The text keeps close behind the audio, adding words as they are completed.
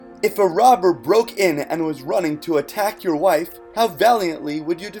If a robber broke in and was running to attack your wife, how valiantly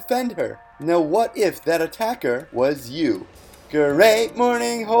would you defend her? Now what if that attacker was you? Great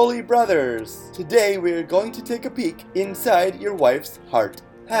morning, holy brothers! Today we are going to take a peek inside your wife's heart.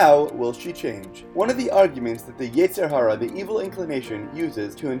 How will she change? One of the arguments that the Yetzer Hara, the evil inclination,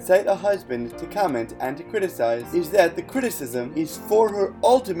 uses to incite a husband to comment and to criticize is that the criticism is for her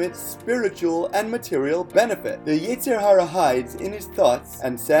ultimate spiritual and material benefit. The Yetzer Hara hides in his thoughts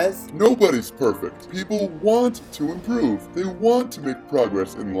and says, "Nobody's perfect. People want to improve. They want to make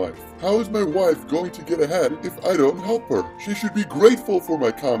progress in life. How is my wife going to get ahead if I don't help her? She should be grateful for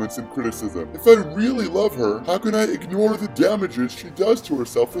my comments and criticism. If I really love her, how can I ignore the damages she does to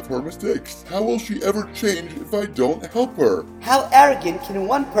herself with her mistakes? How will she ever change if I don't help her?" How arrogant can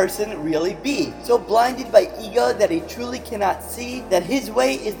one person really be? So blinded by ego that he truly cannot see that his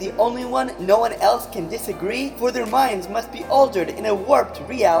way is the only one, no one else can disagree? For their minds must be altered in a warped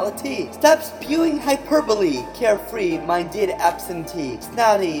reality. Stop spewing hyperbole, carefree, minded absentee,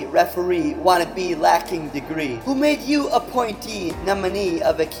 snotty referee, wannabe lacking degree. Who made you appointee, nominee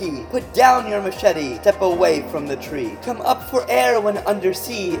of a key? Put down your machete, step away from the tree. Come up for air when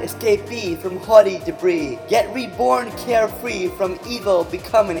undersea, escapee from haughty debris. Get reborn carefree, from evil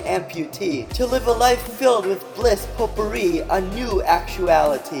become an amputee. To live a life filled with bliss potpourri, a new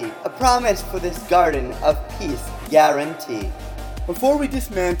actuality. A promise for this garden of peace guarantee. Before we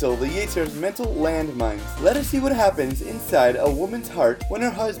dismantle the Yetzir's mental landmines, let us see what happens inside a woman's heart when her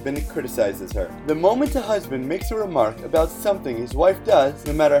husband criticizes her. The moment a husband makes a remark about something his wife does,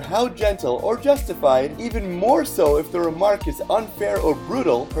 no matter how gentle or justified, even more so if the remark is unfair or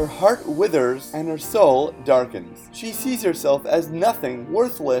brutal, her heart withers and her soul darkens. She sees herself as nothing,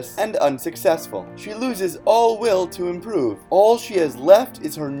 worthless, and unsuccessful. She loses all will to improve. All she has left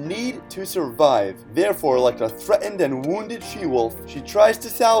is her need to survive. Therefore, like a threatened and wounded she-wolf, she tries to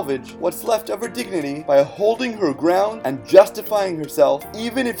salvage what's left of her dignity by holding her ground and justifying herself,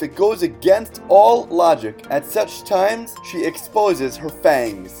 even if it goes against all logic. At such times, she exposes her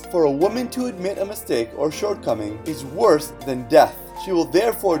fangs. For a woman to admit a mistake or shortcoming is worse than death. She will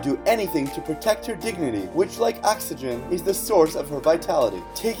therefore do anything to protect her dignity, which, like oxygen, is the source of her vitality.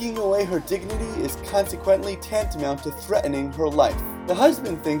 Taking away her dignity is consequently tantamount to threatening her life. The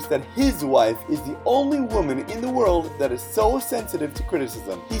husband thinks that his wife is the only woman in the world that is so sensitive to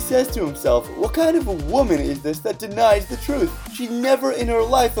criticism. He says to himself, what kind of a woman is this that denies the truth? She never in her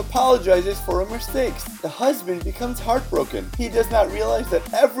life apologizes for her mistakes. The husband becomes heartbroken. He does not realize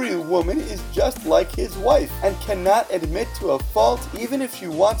that every woman is just like his wife and cannot admit to a fault even if she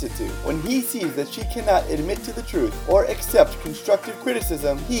wanted to. When he sees that she cannot admit to the truth or accept constructive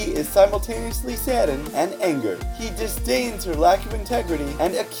criticism, he is simultaneously saddened and angered. He disdains her lack of integrity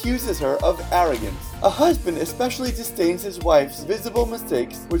and accuses her of arrogance. A husband especially disdains his wife's visible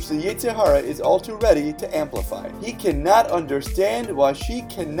mistakes, which the Yetzer Hara is all too ready to amplify. He cannot understand why she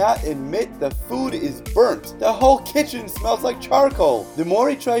cannot admit the food is burnt. The whole kitchen smells like charcoal. The more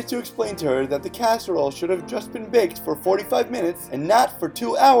he tries to explain to her that the casserole should have just been baked for 45 minutes and not for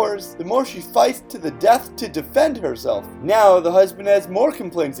 2 hours, the more she fights to the death to defend herself. Now the husband has more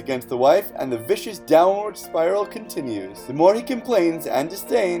complaints against the wife, and the vicious downward spiral continues. The more he complains and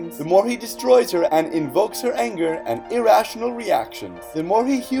disdains, the more he destroys her and invokes her anger and irrational reactions. The more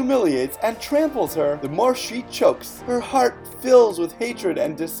he humiliates and tramples her, the more she chokes. Her heart fills with hatred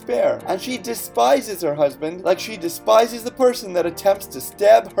and despair, and she despises her husband like she despises the person that attempts to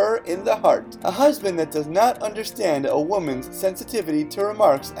stab her in the heart. A husband that does not understand a woman's sensitivity to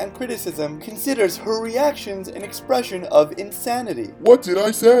remarks and criticism considers her reactions an expression of insanity. "What did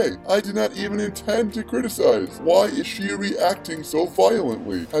I say? I did not even intend to criticize. Why is she reacting so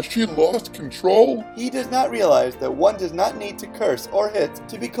violently? Has she lost control?" He does not realize that one does not need to curse or hit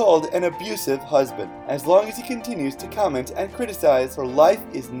to be called an abusive husband. As long as he continues to comment and criticize, her life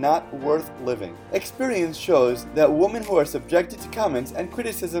is not worth living. Experience shows that women who are subjected to comments and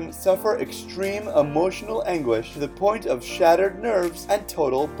criticism suffer extreme emotional anguish to the point of shattered nerves and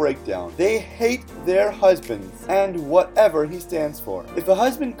total breakdown. They hate their husbands and whatever he stands for. If a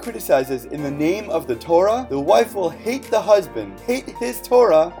husband criticizes in the name of the Torah, the wife will hate the husband, hate his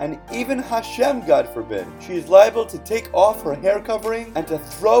Torah, and even Hashem, God forbid. She is liable to take off her hair covering and to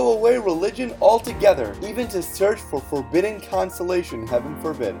throw away religion altogether, even to search for forbidden consolation, heaven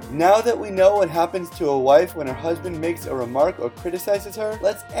forbid. Now that we know what happens to a wife when her husband makes a remark or criticizes her,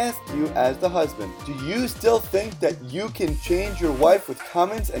 let's ask you as the husband, do you still think that you can change your wife with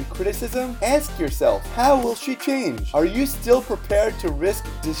comments and criticism? Ask yourself, how will she change? Are you still prepared to risk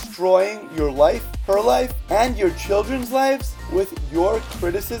destroying your life, her life, and your children's lives with your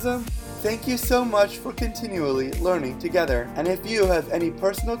criticism? Thank you so much for continually learning together. And if you have any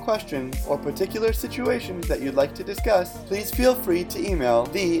personal questions or particular situations that you'd like to discuss, please feel free to email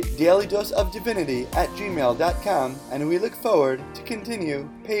thedailydoseofdivinity@gmail.com, and we look forward to continue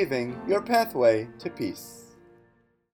paving your pathway to peace.